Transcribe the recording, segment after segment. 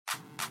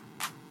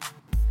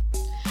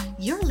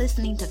You're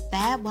listening to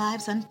Fab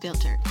Wives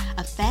Unfiltered,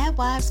 a Fab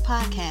Wives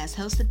podcast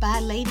hosted by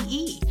Lady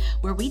E,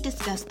 where we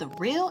discuss the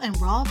real and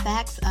raw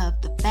facts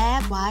of the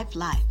Fab Wife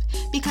life.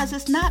 Because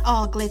it's not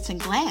all glitz and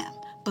glam,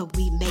 but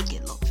we make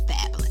it look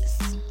fabulous.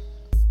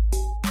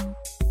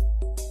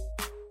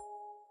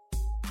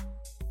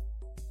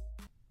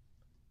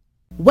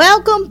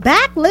 Welcome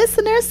back,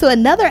 listeners, to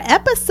another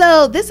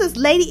episode. This is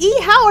Lady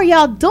E. How are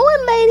y'all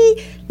doing,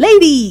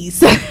 ladies?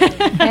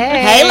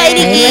 Hey,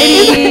 Lady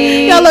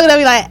E. Y'all looking at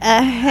me like,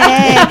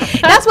 hey.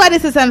 That's why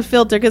this is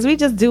unfiltered, because we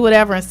just do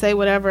whatever and say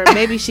whatever.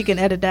 Maybe she can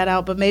edit that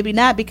out, but maybe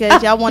not,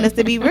 because y'all want us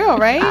to be real,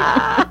 right?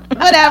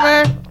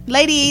 Whatever.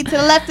 Lady E, to the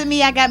left of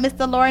me, I got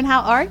Mr. Lauren.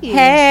 How are you?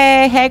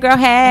 Hey, girl,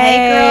 hey.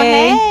 Hey, girl,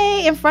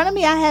 hey. In front of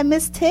me, I have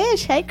Miss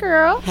Tish. Hey,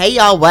 girl. Hey,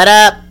 y'all, what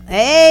up?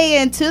 Hey,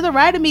 and to the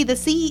right of me, the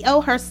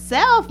CEO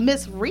herself,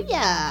 Miss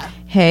Rhea.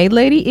 Hey,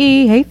 Lady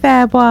E. Hey,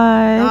 Fab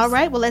Wives. All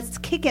right, well, let's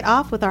kick it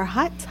off with our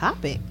hot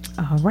topic.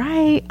 All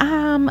right.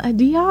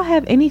 Do y'all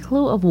have any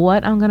clue of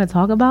what I'm going to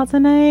talk about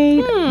tonight?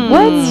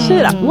 What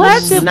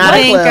should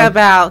think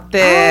about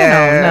this?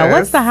 I don't know.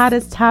 What's the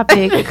hottest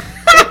topic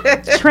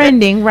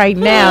trending right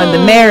now in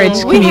the marriage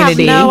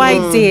community? We have no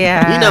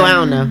idea. You know, I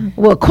don't know.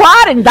 Well,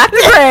 Quad and Dr.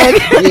 Greg.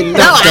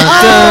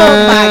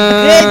 Oh,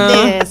 my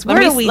goodness.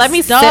 Let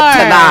me start? sip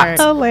to that.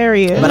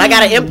 Hilarious. But I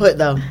got an input,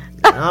 though.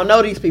 I don't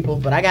know these people,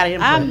 but I got an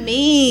input. I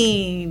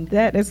mean,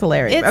 That is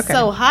hilarious. it's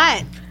so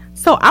hot.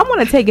 So I want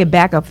to take it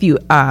back a few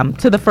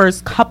to the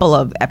first couple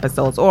of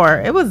episodes,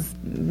 or it was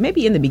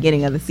maybe in the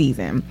beginning of the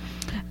season.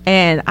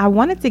 And I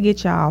wanted to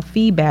get y'all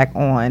feedback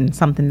on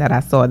something that I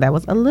saw that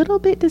was a little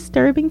bit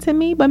disturbing to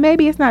me, but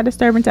maybe it's not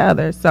disturbing to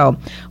others. So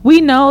we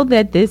know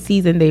that this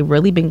season they've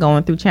really been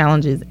going through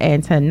challenges,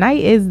 and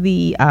tonight is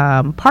the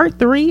part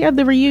 3 of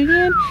the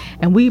reunion,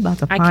 and we about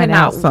to find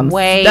out some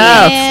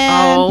stuff.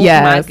 Oh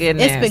Yes. my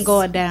goodness, It's been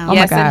going down. Oh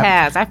my Yes, it God.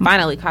 has. I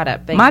finally caught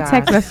up. Thank My God.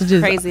 text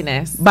messages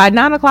Craziness. by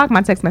 9 o'clock.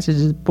 My text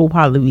messages will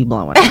probably be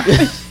blowing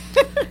up.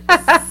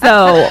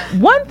 So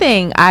one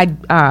thing I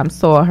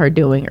saw her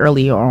doing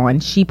earlier on,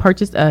 she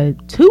purchased a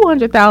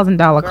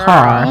 $200,000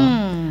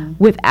 car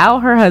without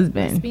her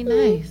husband. Be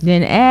nice.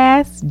 Didn't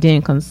ask,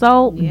 didn't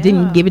consult, Yeah.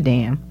 didn't give a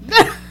damn.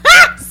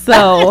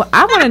 So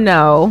I want to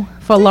know,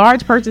 for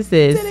large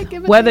purchases, Didn't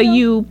give a whether damn.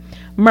 you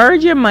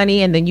merge your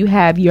money and then you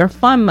have your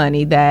fun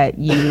money that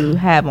you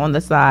have on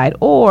the side,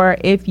 or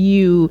if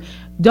you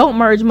don't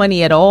merge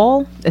money at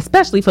all,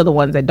 especially for the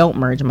ones that don't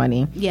merge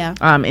money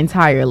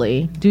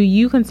entirely. Do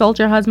you consult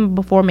your husband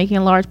before making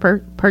large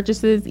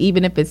purchases,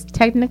 even if it's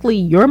technically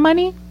your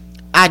money?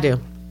 I do.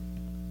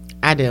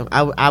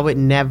 I would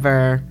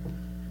never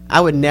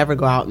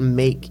go out and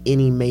make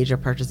any major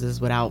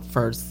purchases without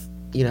first,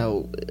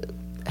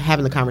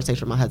 having the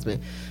conversation with my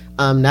husband.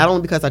 Not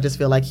only because I just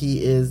feel like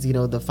he is,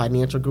 the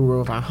financial guru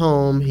of our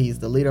home. He's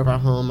the leader of our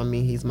home. I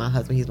mean, he's my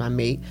husband. He's my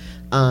mate.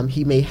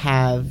 He may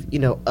have,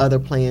 other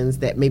plans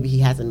that maybe he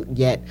hasn't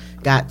yet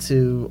got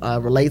to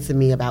relate to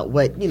me about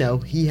what,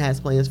 he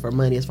has plans for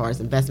money as far as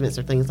investments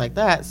or things like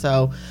that.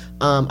 So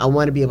I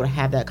want to be able to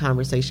have that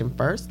conversation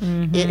first.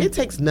 And it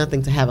takes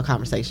nothing to have a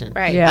conversation.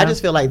 Right. Yeah. I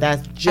just feel like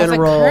that's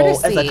general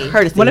as a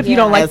courtesy. What if you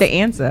don't like As- the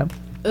answer?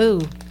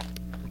 Ooh.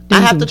 I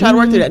have to try to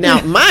work through that.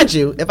 Now, mind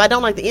you, if I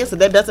don't like the answer,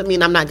 that doesn't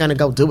mean I'm not going to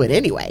go do it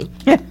anyway.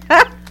 But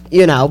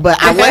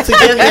I want to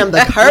give him the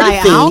courtesy. Like,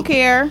 I don't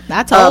care.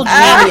 I told you.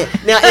 Having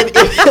it. Now,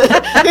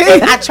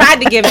 if I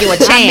tried to give you a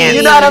chance.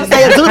 you know what I'm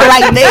saying, do the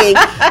right thing.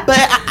 But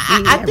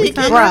I think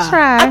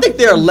I think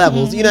there are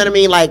levels. You know what I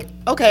mean? Like,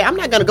 okay, I'm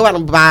not going to go out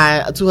and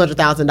buy a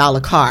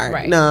 $200,000 car.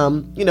 Right.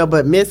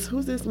 But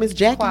who's this? Miss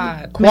Jackie?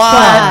 Quad.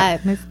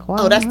 Miss Quad.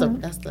 Oh, that's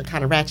the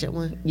kind of ratchet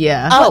one.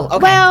 Yeah. Oh, okay.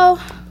 Well,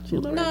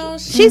 No,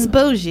 she's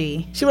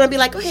bougie. She want to be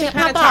like, okay,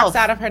 kind of talks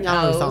out of her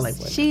No, it's not nose. like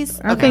what. She's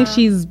I think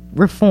she's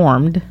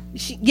reformed.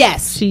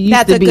 yes. She used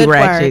that's to a be good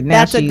ratchet. word. Now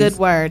That's a she's- good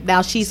word.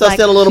 Now she's So like,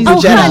 still a little oh,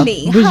 Bougetto.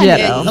 honey.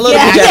 Bougetto. A little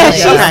Yeah. bit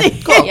Yeah,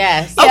 okay, cool.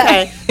 Yes.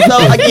 Okay. So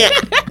again,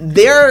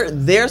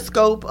 their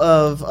scope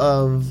of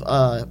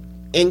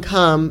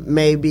income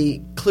may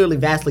be clearly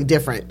vastly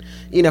different,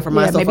 from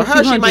mine. Yeah, So maybe for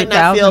her, she might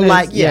not feel 200,000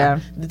 like,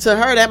 is- to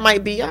her that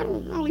might be, I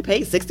only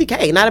paid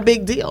 $60K, not a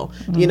big deal,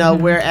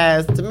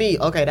 whereas to me,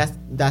 okay,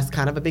 that's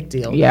kind of a big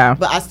deal. Yeah.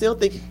 But I still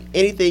think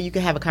anything, you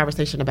can have a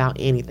conversation about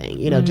anything,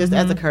 just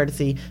as a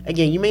courtesy.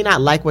 Again, you may not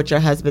like what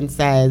your husband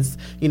says,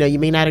 you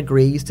may not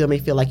agree, you still may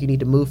feel like you need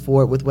to move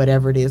forward with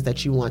whatever it is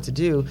that you want to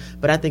do,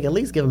 but I think at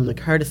least give them the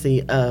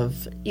courtesy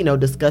of,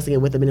 discussing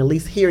it with them and at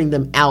least hearing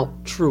them out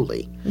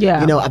truly,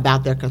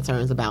 about their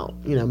concerns about,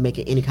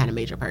 making any kind of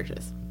major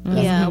purchase.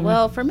 Yeah,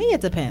 well, for me,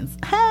 it depends.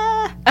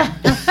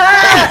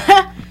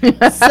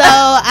 So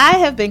I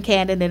have been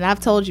candid, and I've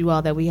told you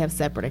all that we have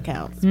separate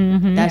accounts.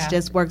 That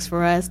just works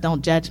for us.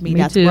 Don't judge me. Me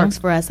That too. works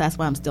for us. That's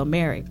why I'm still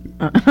married.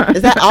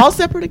 Is that all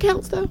separate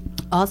accounts though?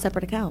 All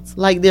separate accounts.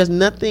 Like there's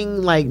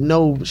nothing like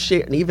no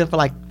share, even for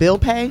like bill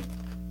pay?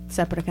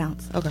 Separate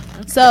accounts. Okay.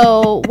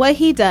 So what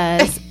he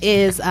does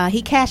is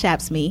he cash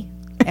apps me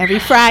every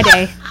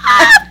Friday.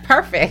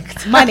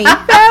 perfect. money.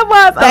 That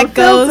was That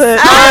goes.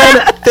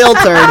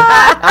 Unfiltered.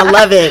 I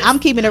love it. I'm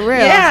keeping it real.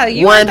 Yeah,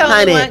 you weren't the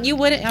only 100. one. You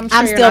wouldn't. I'm sure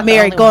I'm you're still not the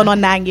married, only going one.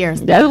 on 9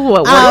 years. That's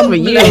what works for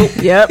you.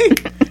 Yep.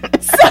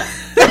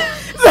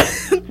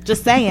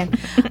 Just saying.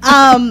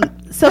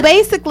 So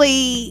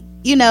basically,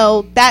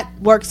 that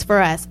works for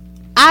us.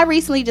 I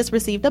recently just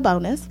received a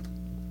bonus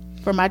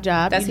for my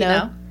job. Does he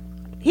know?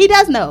 He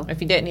does know. If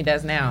he didn't, he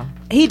does now.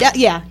 He does.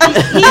 Yeah,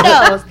 he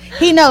knows.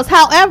 He knows.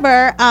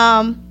 However,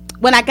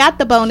 when I got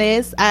the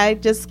bonus, I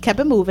just kept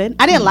it moving.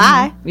 I didn't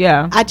lie.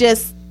 Yeah. I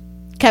just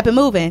kept it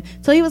moving.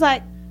 So he was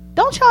like,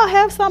 "Don't y'all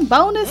have some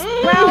bonus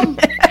around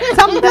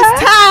something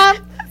this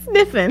time?"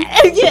 Sniffing.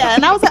 Yeah,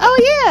 and I was like,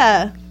 "Oh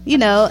yeah,"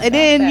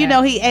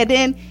 And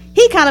then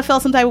he kind of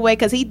felt some type of way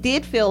because he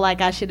did feel like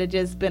I should have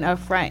just been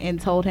upfront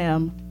and told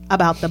him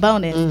about the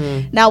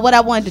bonus. Now, what I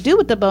wanted to do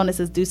with the bonus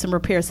is do some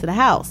repairs to the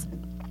house.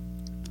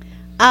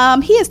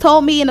 He has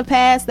told me in the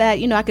past that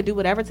I could do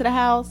whatever to the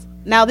house.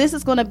 Now this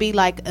is going to be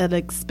like an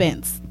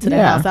expense to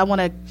the house. I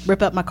want to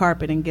rip up my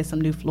carpet and get some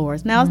new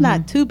floors. Now it's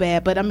not too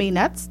bad, but I mean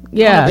that's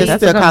that's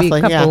still gonna be costly,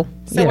 a couple.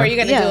 So were you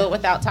going to Yeah. do it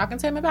without talking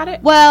to him about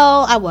it?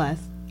 well, I was.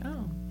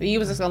 Oh, you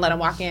was just going to let him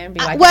walk in and be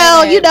like,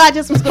 Well, hey, babe. I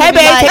just was going Hey, to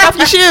be babe, like, take off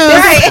your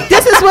shoes.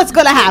 this is what's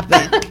going to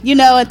happen,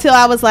 until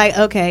I was like,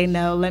 okay,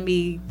 no, let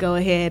me go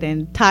ahead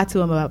and talk to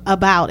him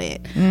about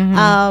it.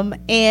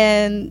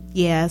 And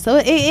yeah, so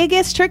it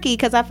gets tricky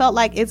because I felt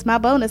like it's my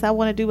bonus. I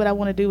want to do what I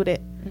want to do with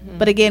it.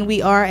 But again,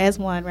 we are as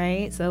one,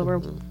 right? So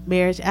we're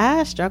marriage.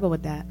 I struggle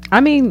with that.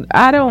 I mean,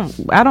 I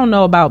don't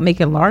know about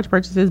making large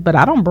purchases, but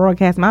I don't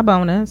broadcast my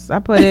bonus. I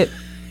put it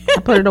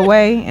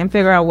away and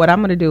figure out what I'm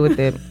going to do with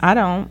it.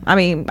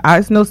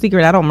 It's no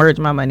secret I don't merge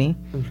my money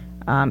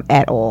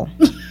at all.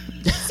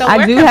 So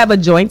I do have a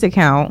joint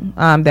account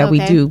that we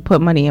do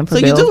put money in for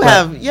So bills. you do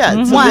have,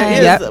 so One. there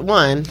is Yep.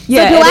 one.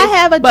 Yeah, do it I is,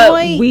 have a but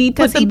joint? we put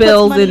 'Cause the he puts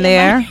bills money in in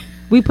there. mine.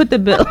 We put the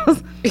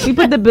bills. We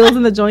put the bills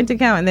in the joint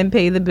account and then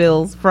pay the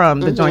bills from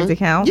the joint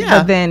account. Yeah.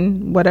 But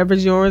then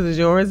whatever's yours is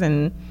yours,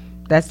 and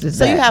that's just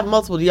So that. you have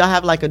multiple. Do y'all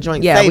have like a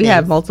joint? Yeah, savings? we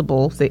have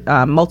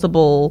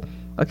multiple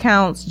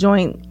accounts,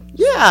 joint.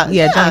 Yeah,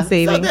 joint So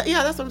savings.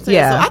 that's what I'm saying.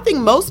 Yeah. So I think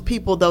most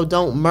people though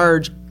don't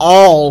merge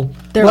all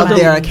Their of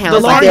their money. accounts. The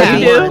like larger they're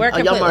you do. one. We're Oh,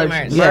 y'all completely merge.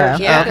 merged. Yeah.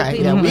 Yeah, Okay.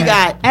 completely Yeah, we merged.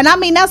 got And I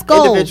mean, that's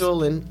goals.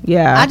 individual and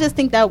Yeah, I just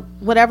think that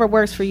whatever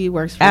works for you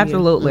works for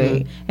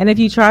absolutely. And if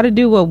you try to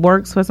do what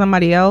works for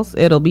somebody else,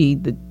 it'll.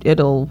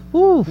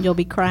 Whew. you. You'll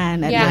be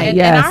crying at Yeah,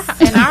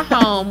 night. in our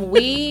home,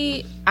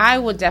 I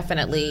would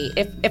definitely,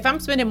 if I'm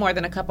spending more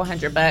than a couple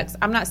 $100,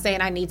 I'm not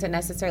saying I need to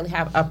necessarily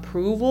have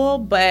approval,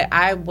 but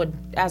I would,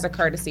 as a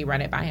courtesy,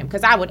 run it by him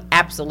because I would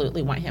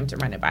absolutely want him to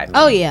run it by me.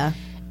 Oh yeah.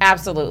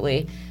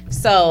 Absolutely.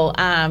 So,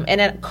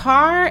 and a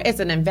car is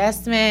an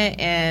investment,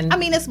 and I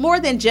mean, it's more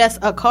than just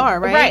a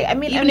car, right? Right. I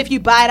mean, even and- if you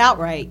buy it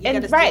outright, you gotta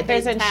and still right, pay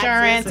there's taxes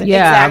insurance. and-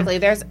 Yeah. Exactly.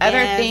 There's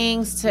other Gas,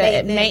 things to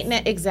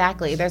maintenance.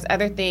 Exactly. There's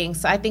other things.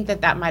 So I think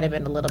that might have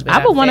been a little bit. I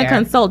would want to unfair.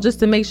 consult just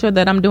to make sure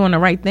that I'm doing the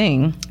right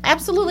thing.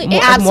 Absolutely.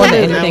 More And than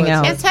technically- anything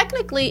else. And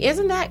technically,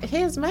 isn't that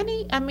his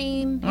money? I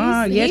mean,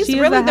 he's she is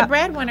really a the ho-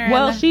 breadwinner.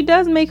 Well, she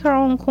does make her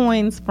own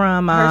coins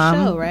from her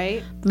show,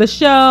 right? the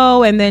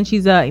show, and then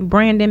she's a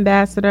brand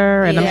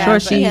ambassador, and Yeah, I'm sure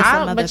but she. has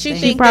some other but you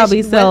things. think She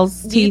probably that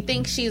sells do you teeth.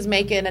 think she's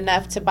making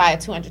enough to buy a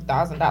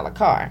 $200,000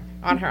 car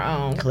on her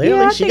own? clearly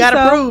Yeah, I she think got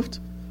so. approved.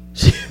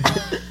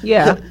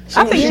 Yeah,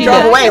 I think She she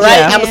drove does. away, right?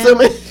 Yeah. I'm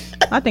assuming.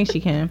 I think she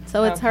can.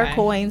 So it's her Okay.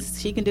 coins.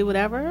 She can do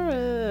whatever.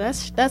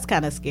 That's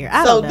kind of scary.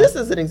 I So don't know. this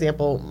is an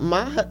example.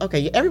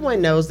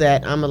 Everyone knows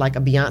that I'm like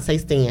a Beyonce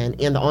stan,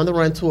 and the On the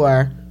Run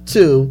tour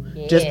 2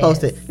 just Yes.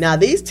 posted. Now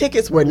these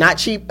tickets were not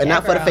cheap and Yeah,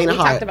 not for the girl. faint of We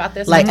heart. talked about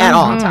this like on at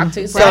all. Talk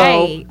to So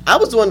Right. I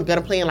was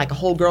gonna plan like a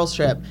whole girls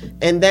trip,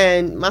 and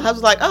then my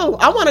husband's like, "Oh,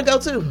 I want to go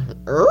too."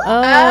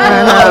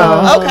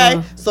 Oh.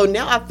 Okay. So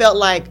now I felt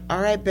like, all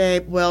right,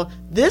 babe. Well,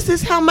 this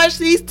is how much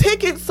these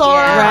tickets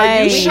are. Yeah. Are you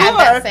Right. We sure? had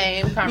that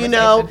same conversation. You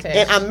know, too.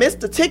 and I missed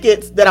the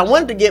tickets that I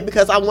wanted to get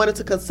because I wanted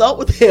to consult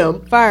with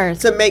him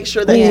First. to make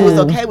sure that he was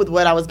Ooh. okay with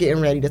what I was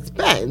getting ready to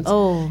spend.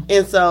 Oh.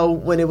 And so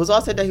when it was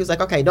all said, that he was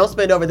like, "Okay, don't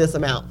spend over this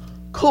amount."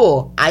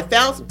 Cool. I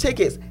found some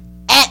tickets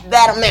at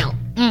that amount.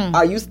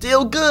 Are you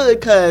still good?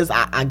 Because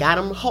I got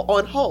them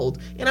on hold.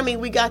 And I mean,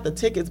 we got the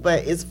tickets, but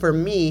it's for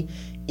me,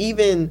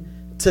 even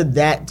to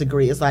that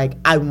degree. It's like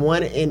I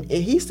want it. And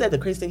he said the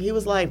crazy thing. He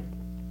was like,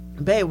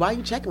 "Babe, why are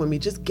you checking with me?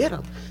 Just get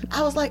them."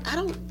 I was like, "I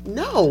don't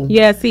know."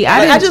 Yeah, see, Like,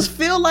 I didn't- just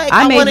feel like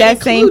I made wanna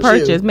that same include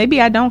you. purchase. Maybe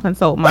I don't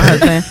consult my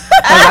husband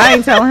because I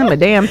ain't telling him a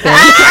damn thing.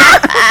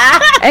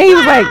 And he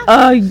was like,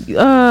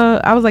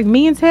 I was like,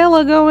 me and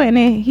Taylor going, and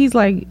then he's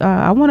like,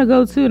 I want to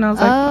go too, and I was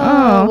like,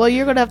 oh. well,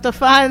 you're gonna have to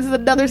find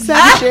another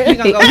section. You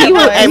gonna go He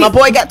was- Hey, my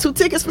boy got 2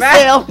 tickets for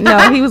sale.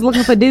 No, he was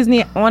looking for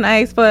Disney on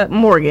Ice for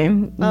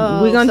Morgan.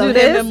 Oh, We gonna so do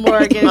him this? and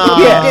Morgan.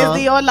 Aw.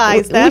 Disney on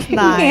Ice. That's We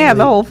nice. can't have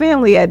the whole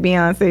family at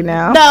Beyonce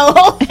now.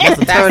 No,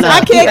 That's a turn I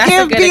up. can't That's a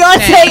give good Beyonce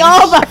exchange.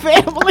 all my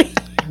family.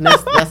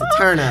 That's a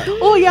turn up.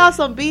 Oh, y'all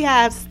some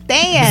Beehive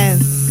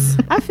stands.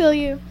 I feel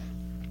you.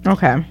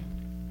 Okay.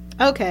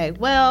 Okay,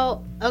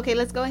 well,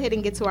 let's go ahead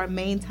and get to our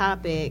main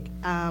topic.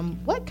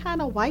 What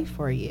kind of wife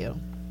are you?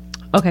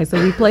 Okay,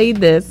 so we played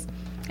this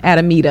at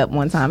a meetup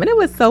one time, and it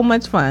was so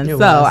much fun. It so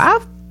was. I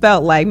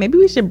felt like maybe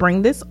we should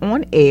bring this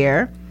on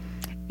air,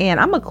 and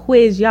I'm going to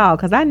quiz y'all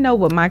because I know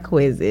what my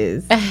quiz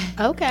is.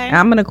 Okay.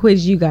 I'm going to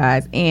quiz you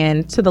guys.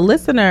 And to the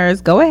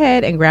listeners, go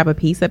ahead and grab a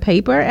piece of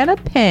paper and a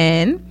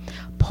pen,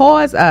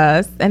 pause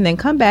us, and then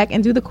come back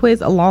and do the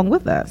quiz along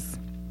with us.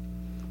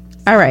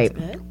 All right.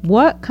 good.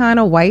 What kind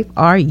of wife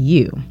are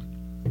you?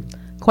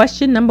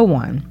 Question number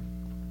 1.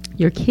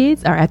 Your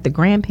kids are at the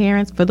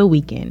grandparents' for the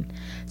weekend.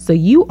 So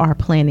you are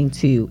planning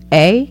to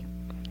A,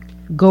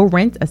 go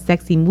rent a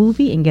sexy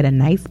movie and get a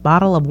nice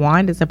bottle of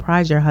wine to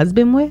surprise your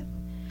husband with.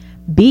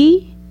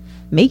 B,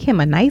 make him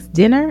a nice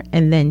dinner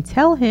and then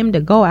tell him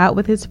to go out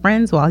with his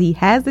friends while he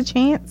has the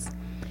chance.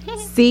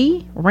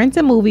 C, rent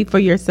a movie for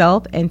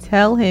yourself and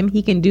tell him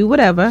he can do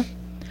whatever.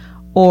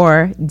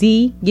 Or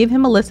D, give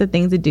him a list of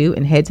things to do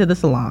and head to the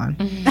salon.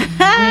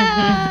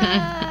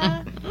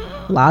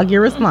 Log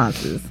your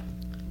responses.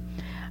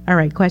 All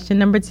right, question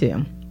number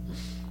 2.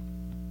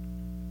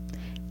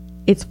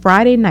 It's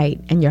Friday night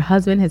and your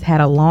husband has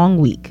had a long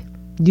week.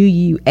 Do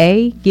you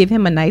A, give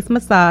him a nice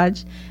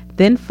massage,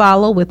 then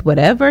follow with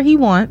whatever he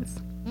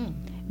wants?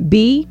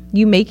 B,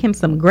 you make him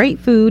some great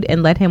food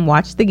and let him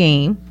watch the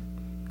game?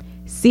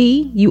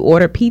 C, you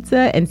order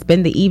pizza and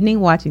spend the evening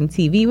watching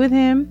TV with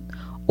him?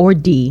 Or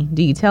D,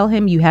 do you tell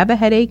him you have a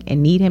headache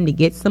and need him to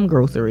get some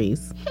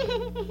groceries?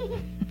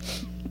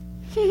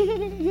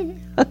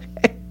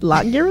 Okay,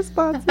 log your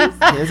responses.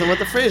 Depends on what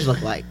the fridge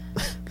look like.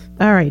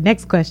 All right,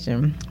 next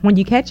question. When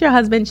you catch your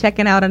husband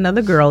checking out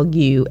another girl,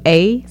 you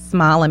A,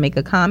 smile and make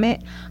a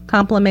comment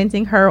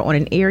complimenting her on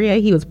an area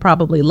he was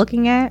probably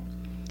looking at.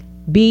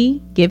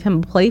 B, give him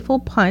a playful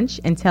punch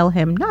and tell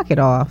him knock it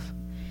off.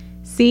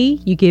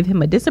 C, you give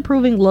him a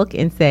disapproving look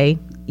and say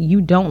you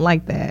don't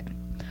like that.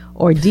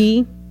 Or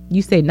D,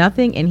 you say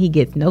nothing and he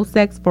gets no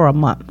sex for a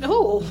month.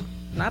 Oh,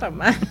 Not a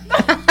month.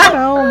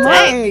 Oh my.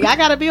 dang. I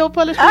got to be on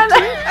punishment too.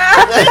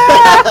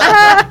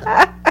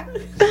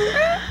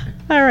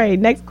 All right,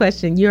 next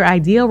question. Your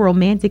ideal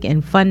romantic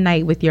and fun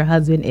night with your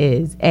husband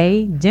is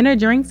A, dinner,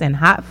 drinks, and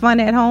hot fun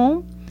at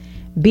home.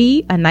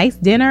 B, a nice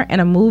dinner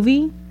and a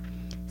movie.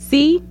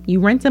 C, you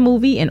rent a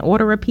movie and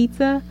order a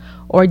pizza.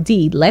 Or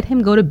D, let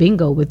him go to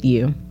bingo with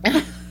you.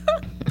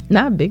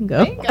 Not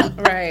bingo.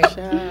 Right.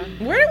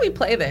 Where did we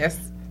play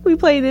this? We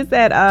played this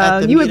at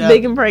the You Was meetup.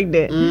 Big and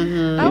Pregnant.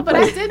 Oh, but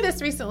I did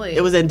this recently.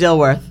 It was in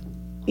Dilworth.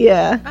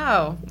 Yeah.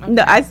 Oh. Okay.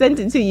 No, I sent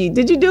it to you.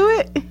 Did you do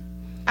it?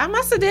 I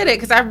must have did it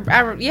because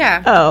I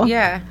yeah. Oh.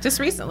 Yeah, just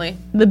recently.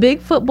 The big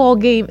football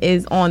game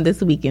is on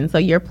this weekend, so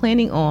you're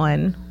planning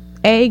on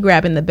A,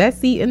 grabbing the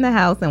best seat in the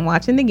house and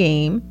watching the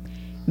game.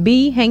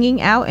 B,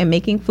 hanging out and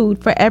making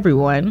food for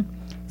everyone.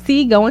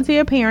 C, going to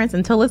your parents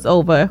until it's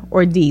over.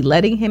 Or D,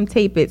 letting him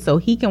tape it so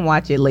he can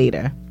watch it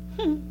later.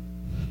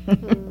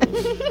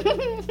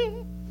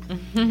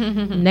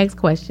 Next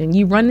question.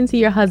 You run into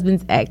your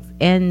husband's ex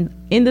and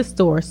in the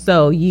store,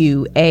 so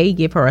you A,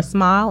 give her a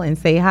smile and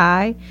say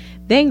hi,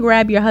 then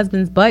grab your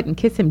husband's butt and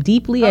kiss him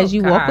deeply as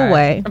you walk God.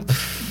 away.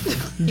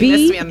 You B,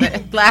 missed me on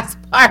the last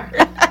part.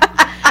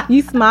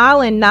 you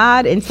smile and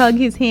nod and tug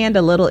his hand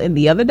a little in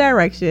the other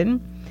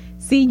direction.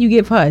 C, you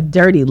give her a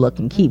dirty look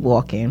and keep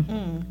walking.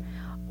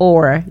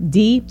 Or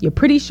D, you're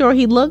pretty sure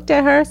he looked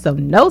at her, so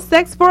no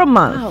sex for a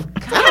month. Oh,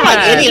 God. I don't like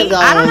any of those.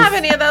 I don't have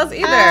any of those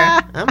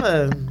either. I'm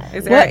a.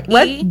 Is there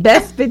What an E?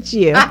 best fits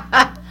you?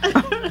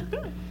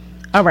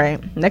 All right,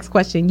 next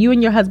question. You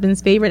and your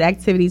husband's favorite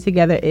activity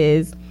together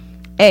is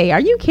A, are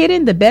you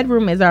kidding? The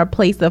bedroom is our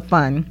place of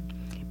fun.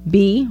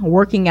 B,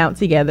 working out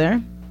together.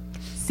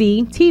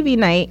 C, TV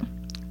night.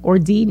 Or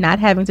D, not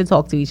having to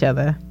talk to each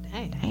other.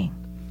 Dang.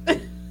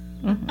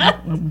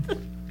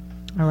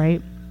 All right.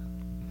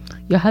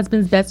 Your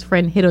husband's best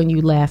friend hit on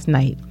you last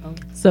night.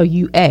 So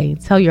you A,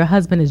 tell your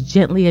husband as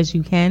gently as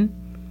you can.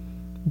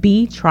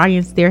 B, try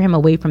and steer him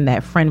away from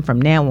that friend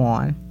from now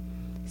on.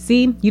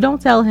 C, you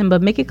don't tell him,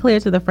 but make it clear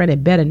to the friend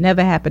it better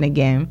never happen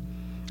again.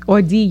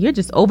 Or D, you're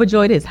just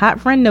overjoyed his hot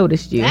friend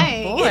noticed you.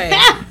 Dang. Boy.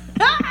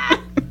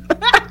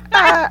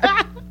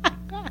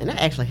 And that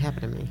actually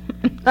happened to me.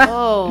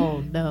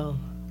 Oh, no.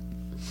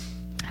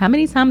 How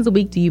many times a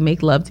week do you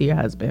make love to your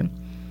husband?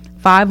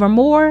 5 or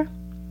more?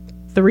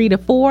 3 to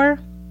 4?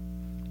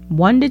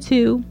 1 to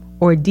 2?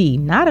 Or D,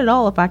 not at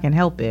all if I can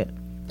help it.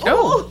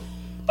 Oh.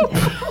 We're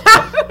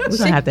going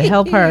to have to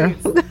help her.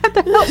 We're going to have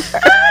to help her.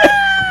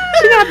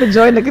 She's going to have to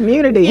join the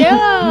community.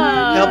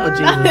 Yeah. Help her,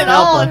 Jesus. at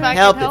all Help if her. I can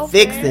Help help it.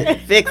 Fix her. it.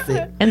 Fix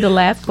it. And the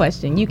last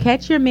question. You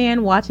catch your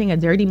man watching a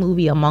dirty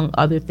movie among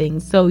other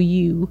things. So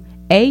you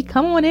A,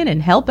 come on in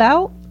and help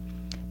out.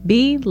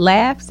 B,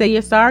 laugh, say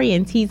you're sorry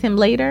and tease him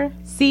later.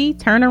 C,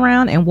 turn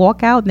around and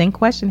walk out, then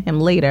question him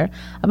later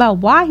about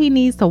why he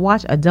needs to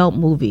watch adult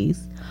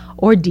movies.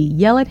 Or D,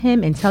 yell at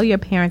him and tell your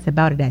parents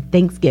about it at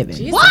Thanksgiving.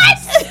 Jesus.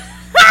 What?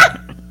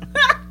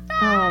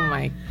 Oh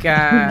my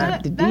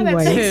God. The D Not at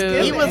word.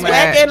 Thanksgiving. He was Right.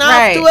 whacking off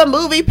Right. to a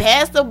movie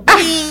past the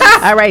beans.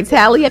 All right,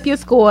 tally up your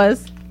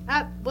scores.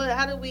 How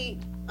do we?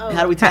 Oh,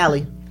 How do we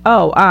tally?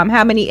 Oh,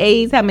 how many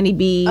A's, how many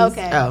B's?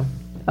 Okay. Oh,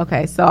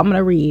 Okay, so I'm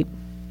gonna read.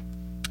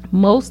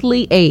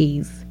 Mostly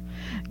A's.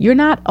 You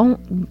not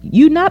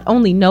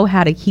only know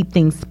how to keep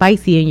things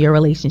spicy in your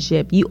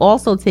relationship, you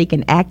also take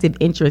an active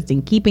interest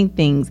in keeping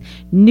things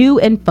new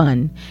and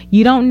fun.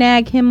 You don't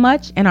nag him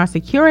much and are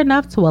secure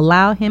enough to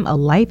allow him a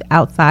life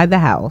outside the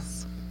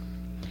house.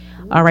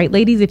 All right,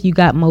 ladies, if you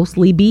got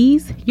mostly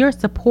B's, you're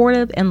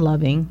supportive and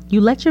loving.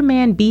 You let your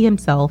man be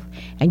himself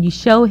and you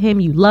show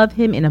him you love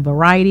him in a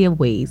variety of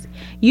ways.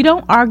 You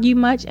don't argue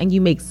much and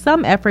you make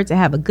some effort to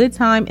have a good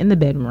time in the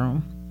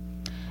bedroom.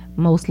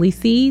 Mostly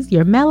C's,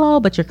 you're mellow,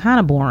 but you're kind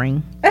of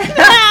boring.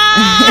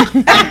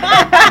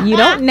 You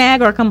don't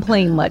nag or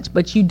complain much,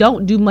 but you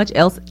don't do much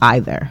else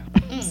either.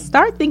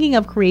 Start thinking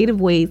of creative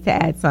ways to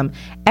add some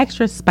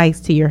extra spice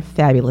to your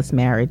fabulous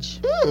marriage.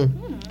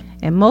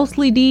 And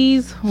mostly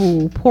D's,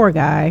 ooh, poor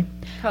guy.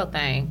 Whole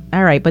thing.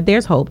 All right, but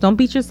there's hope. Don't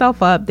beat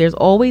yourself up. There's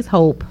always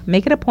hope.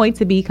 Make it a point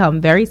to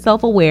become very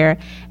self-aware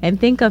and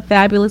think of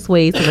fabulous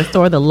ways to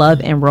restore the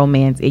love and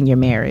romance in your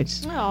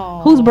marriage.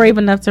 Aw. Who's brave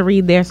enough to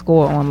read their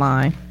score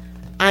online?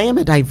 I am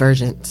a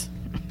divergent.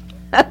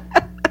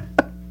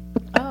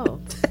 Oh.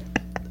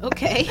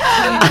 Okay.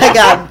 I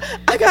got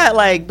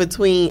like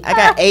I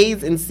got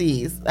A's and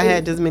C's. I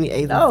had just many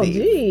A's and Oh, C's.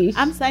 geez.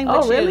 I'm saying Oh,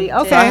 with you, really? Tish.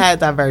 Okay. So I had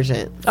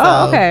divergent. So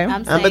Oh, okay. I'm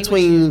I'm saying with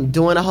between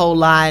doing a whole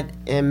lot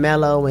and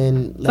mellow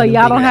and. So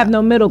y'all don't have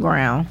no middle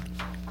ground.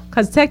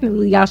 Because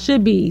technically y'all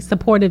should be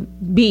supportive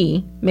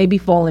B, maybe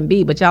falling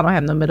B, but y'all don't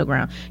have no middle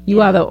ground.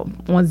 You either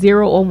on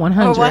 0 or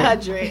 100. Or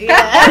 100. Yeah,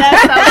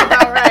 that sounds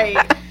about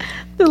right.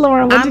 So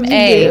Lauren, what I'm did you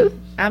A. do?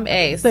 I'm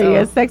A. So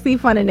you're sexy,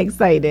 fun, and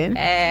exciting.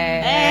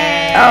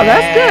 A. Oh,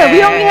 that's good.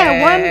 We only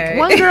had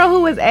one girl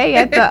who was A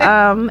at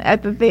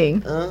the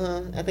thing.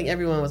 I think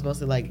everyone was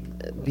mostly like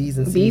B's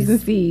and C's. B's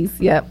and C's.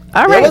 Yep.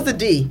 All There right. was a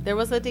D. There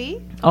was a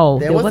D? Oh,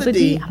 there there was was a a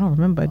D. D. I don't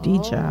remember a D,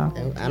 child.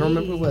 I don't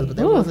remember who it was, but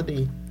there Ooh. was a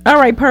D. All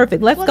right,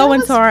 perfect. Let's Well, go that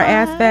into was our fun.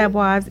 Ask Fab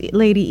Wives,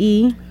 Lady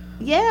E.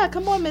 Yeah,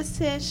 come on, Miss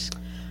Tish.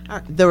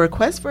 The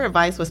request for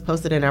advice was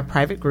posted in our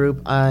private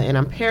group, and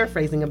I'm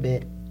paraphrasing a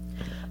bit.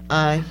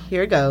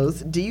 Here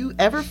goes. Do you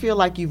ever feel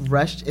like you've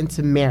rushed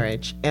into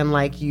marriage and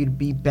like you'd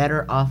be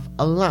better off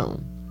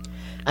alone?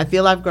 I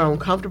feel I've grown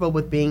comfortable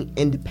with being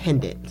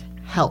independent.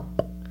 Help.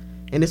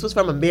 And this was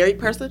from a married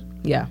person?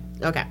 Yeah.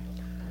 Okay.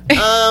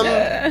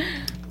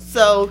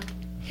 So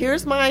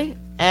here's my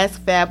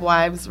Ask Fab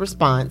Wives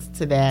response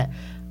to that.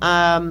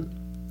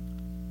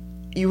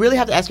 You really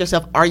have to ask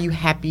yourself, are you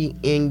happy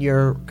in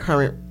your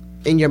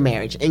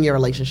marriage, in your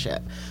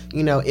relationship?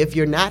 You know, if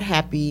you're not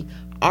happy,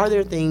 are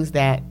there things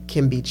that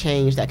can be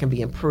changed, that can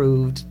be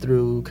improved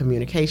through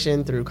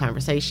communication, through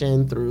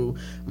conversation, through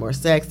more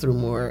sex, through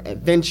more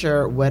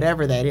adventure,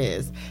 whatever that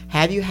is?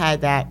 Have you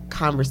had that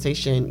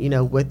conversation, you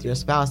know, with your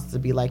spouse to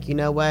be like, you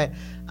know what,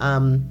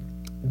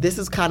 this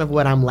is kind of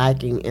what I'm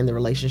lacking in the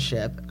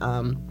relationship.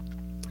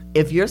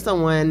 If you're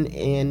someone,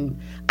 and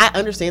I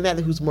understand that,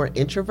 who's more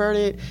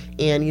introverted,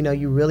 and you know,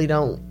 you really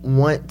don't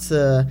want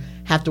to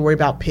have to worry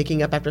about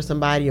picking up after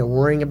somebody or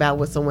worrying about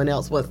what someone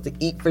else wants to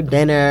eat for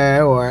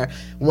dinner or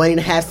wanting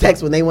to have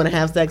sex when they want to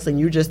have sex and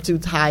you're just too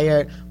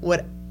tired.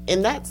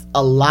 And that's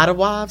a lot of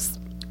wives.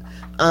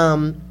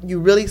 You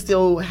really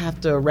still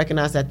have to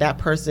recognize that that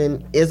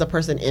person is a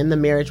person in the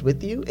marriage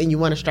with you, and you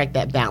want to strike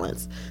that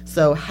balance.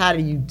 So how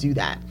do you do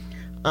that?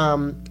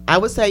 I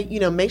would say, you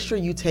know, make sure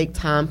you take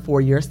time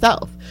for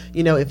yourself.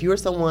 You know, if you're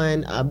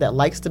someone that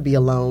likes to be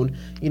alone,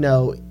 you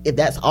know, if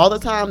that's all the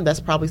time,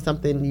 that's probably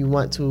something you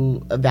want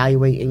to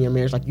evaluate in your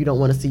marriage. Like, you don't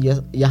want to see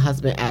your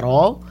husband at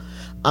all.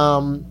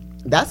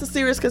 That's a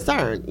serious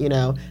concern. You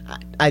know,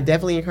 I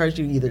definitely encourage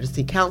you either to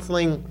seek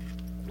counseling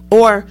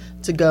or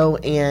to go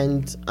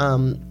and,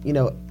 you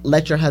know,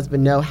 let your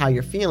husband know how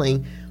you're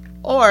feeling.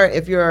 Or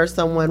if you're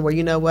someone where,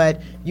 you know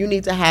what, you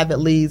need to have at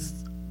least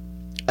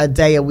a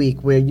day a week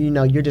where, you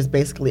know, you're just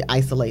basically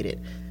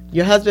isolated.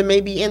 Your husband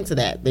may be into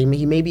that.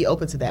 He may be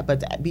open to that, but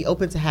to be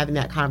open to having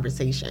that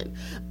conversation.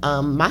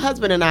 My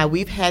husband and I,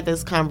 we've had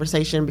this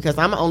conversation because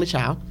I'm an only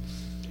child.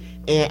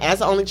 And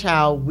as an only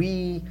child,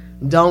 we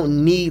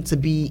don't need to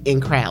be in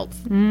crowds.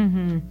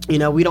 Mm-hmm. You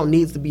know, we don't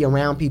need to be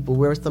around people.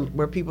 We're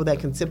people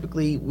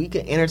that we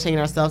can entertain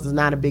ourselves. Is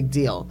not a big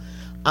deal.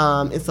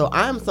 And so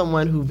I'm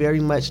someone who very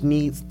much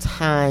needs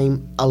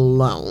time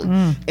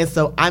alone. And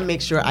so I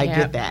make sure I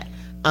get that.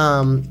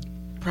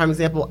 Prime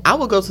example, I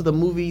will go to the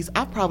movies.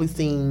 I've probably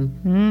seen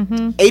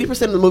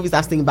 80% of the movies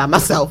I've seen by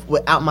myself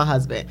without my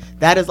husband.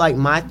 That is like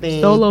my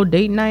thing. Solo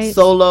date night.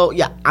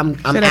 Yeah, I'm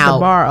Sit out. at the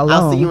bar alone.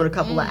 I'll see you in a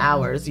couple of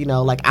hours. You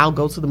know, like I'll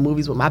go to the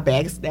movies with my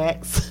bag of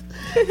snacks,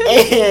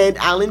 and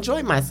I'll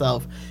enjoy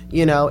myself.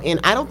 You know,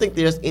 and I don't think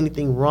there's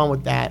anything wrong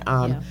with that.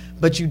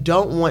 But you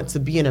don't want to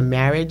be in a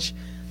marriage,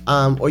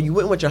 or you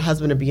wouldn't want your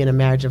husband to be in a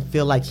marriage and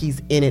feel like he's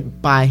in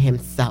it by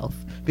himself,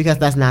 because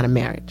that's not a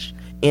marriage.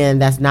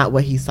 And that's not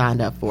what he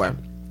signed up for.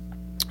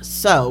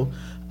 So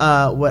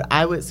what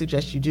I would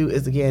suggest you do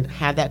is, again,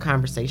 have that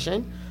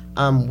conversation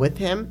with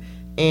him.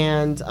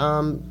 And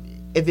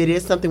if it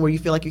is something where you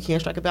feel like you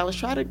can't strike a balance,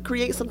 try to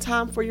create some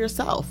time for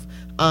yourself.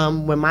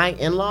 When my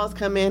in-laws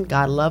come in,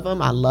 God love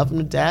them, I love them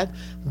to death,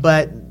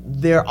 but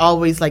they're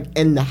always like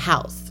in the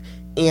house.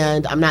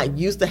 And I'm not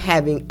used to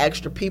having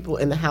extra people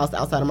in the house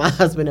outside of my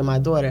husband and my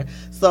daughter.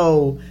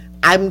 So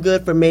I'm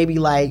good for maybe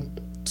like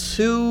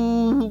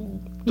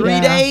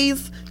 2-3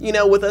 days,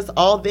 with us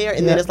all there.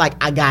 And then it's like,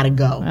 I gotta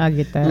go. I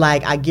get that.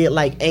 Like, I get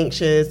like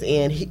anxious,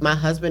 and my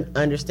husband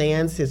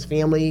understands. His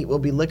family will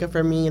be looking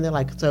for me, and they're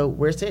like, so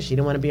where's Tish? She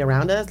didn't want to be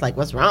around us? Like,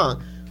 what's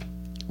wrong?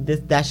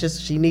 That's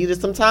just, she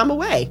needed some time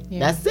away. Yeah.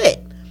 That's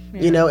it.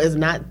 Yeah. It's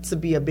not to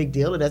be a big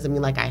deal. It doesn't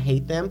mean like I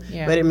hate them,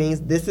 but it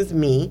means this is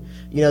me.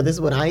 This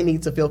is what I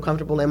need to feel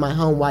comfortable in my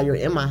home while you're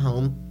in my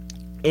home.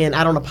 And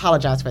I don't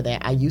apologize for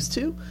that. I used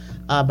to,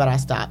 but I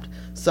stopped.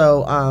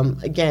 So,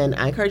 again,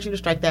 I encourage you to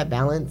strike that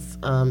balance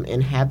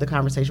and have the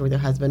conversation with your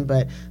husband,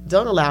 but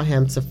don't allow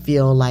him to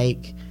feel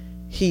like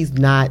he's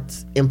not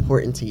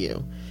important to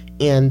you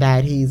and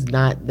that he's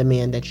not the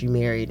man that you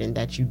married and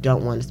that you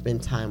don't want to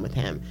spend time with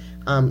him.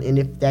 And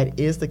if that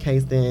is the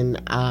case, then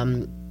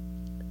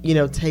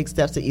take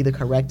steps to either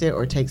correct it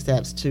or take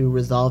steps to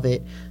resolve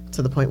it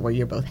to the point where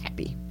you're both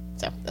happy.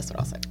 So that's what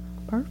I'll say.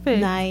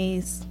 Perfect.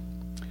 Nice.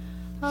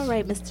 All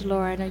right, Mr.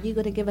 Lauren, are you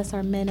going to give us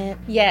our minute?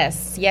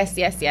 Yes.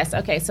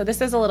 Okay, so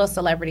this is a little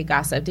celebrity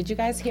gossip. Did you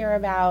guys hear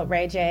about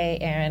Ray J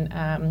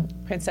and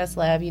Princess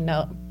Love?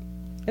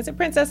 Is it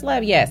Princess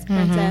Love? Yes.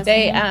 Princess.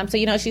 They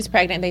so she's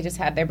pregnant. They just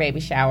had their baby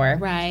shower,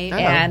 right?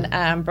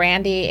 And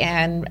Brandy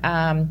and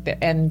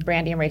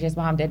Brandy and Ray J's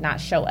mom did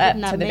not show up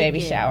to the baby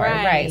shower,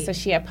 right? So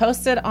she had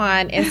posted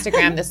on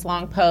Instagram this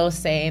long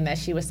post saying that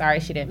she was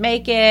sorry she didn't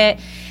make it,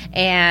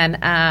 and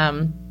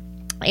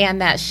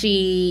that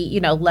she,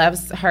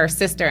 loves her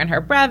sister and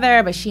her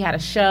brother, but she had a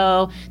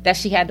show that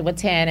she had to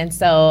attend, and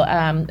so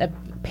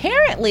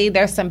apparently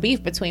there's some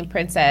beef between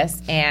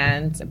Princess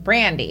and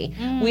Brandy.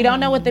 We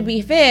don't know what the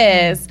beef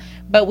is,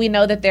 but we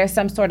know that there's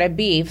some sort of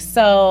beef.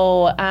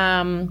 So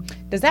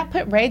does that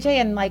put Ray J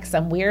in like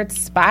some weird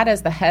spot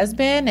as the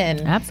husband?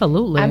 And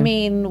absolutely. I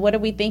mean, what are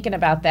we thinking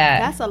about that?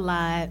 That's a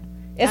lot.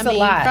 It's a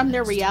lot. From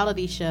their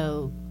reality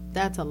show,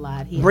 that's a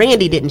lot.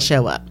 Brandy didn't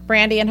show up.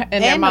 Brandy and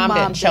their mom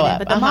didn't show up.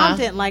 But the mom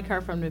didn't like her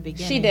from the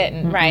beginning. She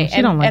didn't, right.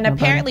 And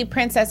apparently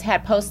Princess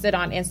had posted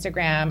on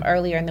Instagram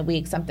earlier in the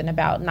week something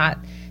about not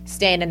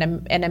staying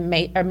in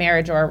a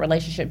marriage or a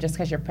relationship just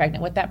because you're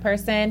pregnant with that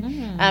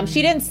person.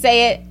 She didn't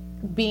say it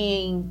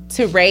being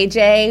to Ray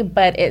J,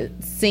 but it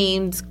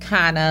seemed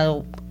kind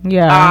of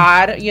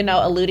odd,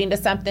 alluding to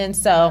something.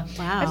 So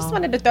I just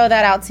wanted to throw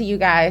that out to you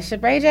guys.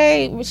 Should Ray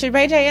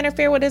J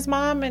interfere with his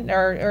mom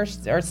or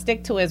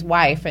stick to his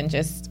wife and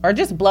just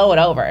blow it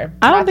over?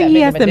 I don't think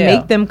he has to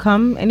make them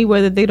come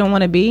anywhere that they don't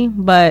want to be.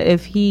 But I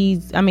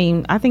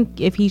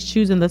think if he's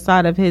choosing the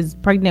side of his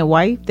pregnant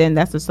wife, then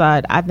that's the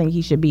side I think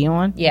he should be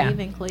on. Yeah.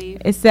 Even Cleve.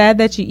 It's sad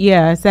that you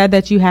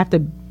have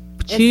to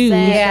choose.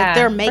 That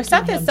they're making for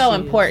something so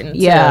important.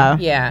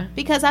 Yeah.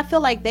 Because I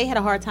feel like they had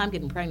a hard time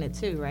getting pregnant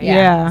too, right?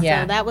 Yeah.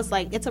 So that was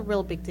like, it's a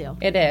real big deal.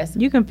 It is.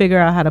 You can figure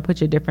out how to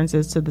put your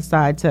differences to the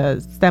side to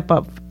step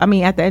up. I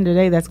mean, at the end of the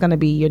day, that's going to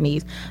be your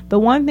niece. The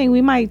one thing,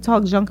 we might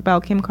talk junk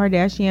about Kim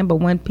Kardashian, but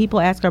when people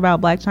ask her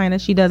about Blac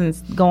Chyna, she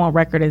doesn't go on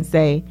record and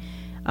say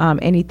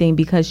anything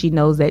because she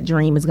knows that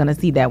Dream is going to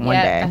see that one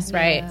day. That's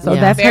right. So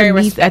that's very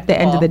her niece at the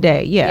end of the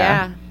day.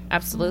 Yeah.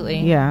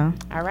 Absolutely. Yeah.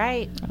 All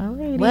right.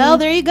 Well,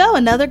 there you go.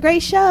 Another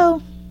great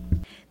show.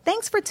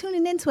 Thanks for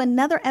tuning in to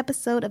another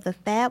episode of the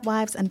Fab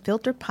Wives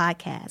Unfiltered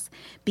podcast.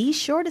 Be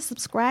sure to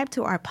subscribe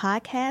to our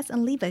podcast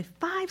and leave a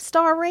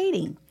 5-star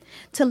rating.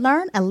 To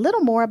learn a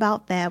little more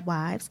about Fab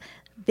Wives,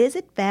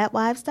 visit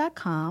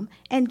fabwives.com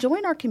and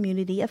join our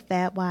community of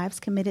Fab Wives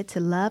committed to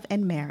love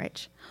and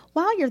marriage.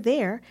 While you're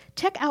there,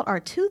 check out our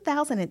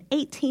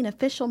 2018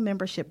 official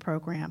membership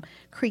program,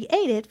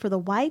 created for the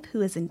wife who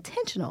is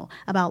intentional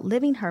about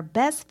living her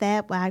best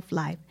Fab Wife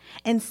life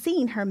and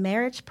seeing her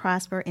marriage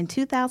prosper in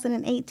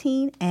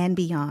 2018 and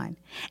beyond.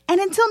 And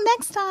until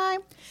next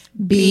time,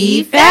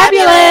 be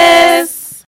fabulous!